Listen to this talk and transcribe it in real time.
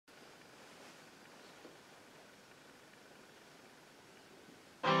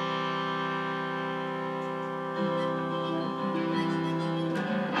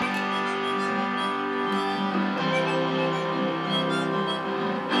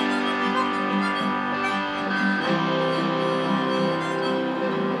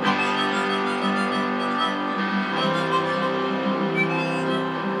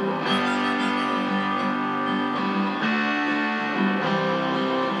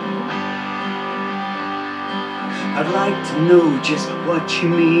I'd like to know just what you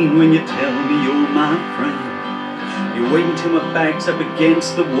mean when you tell me you're my friend. You wait until my back's up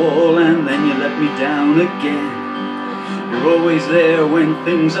against the wall and then you let me down again. You're always there when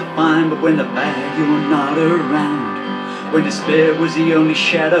things are fine, but when they're bad you're not around. When despair was the only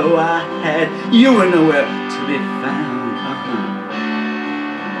shadow I had, you were nowhere to be found.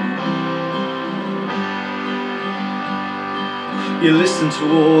 You listen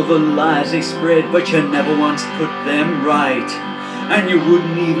to all the lies they spread, but you never once put them right. And you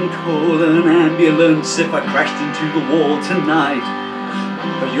wouldn't even call an ambulance if I crashed into the wall tonight.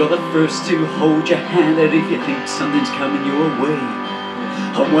 But you're the first to hold your hand out if you think something's coming your way.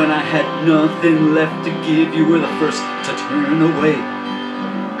 And when I had nothing left to give, you were the first to turn away.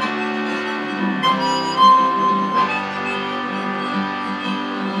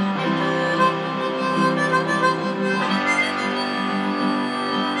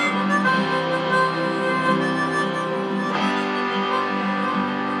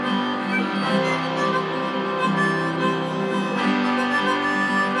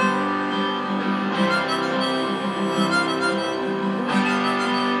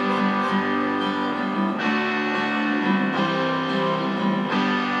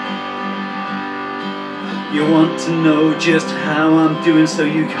 You want to know just how I'm doing so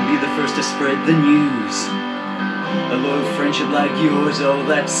you can be the first to spread the news. A loyal friendship like yours, oh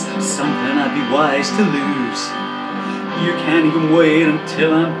that's something I'd be wise to lose. You can't even wait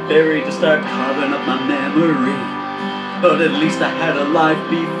until I'm buried to start carving up my memory. But at least I had a life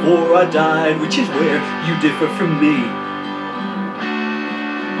before I died, which is where you differ from me.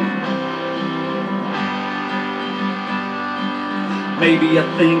 Maybe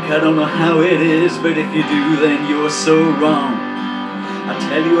I think I don't know how it is, but if you do then you're so wrong. I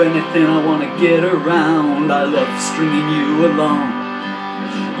tell you anything I want to get around, I love stringing you along.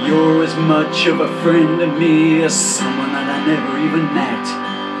 You're as much of a friend to me as someone that I never even met.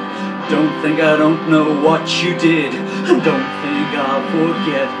 Don't think I don't know what you did, don't think I'll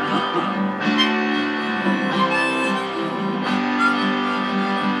forget.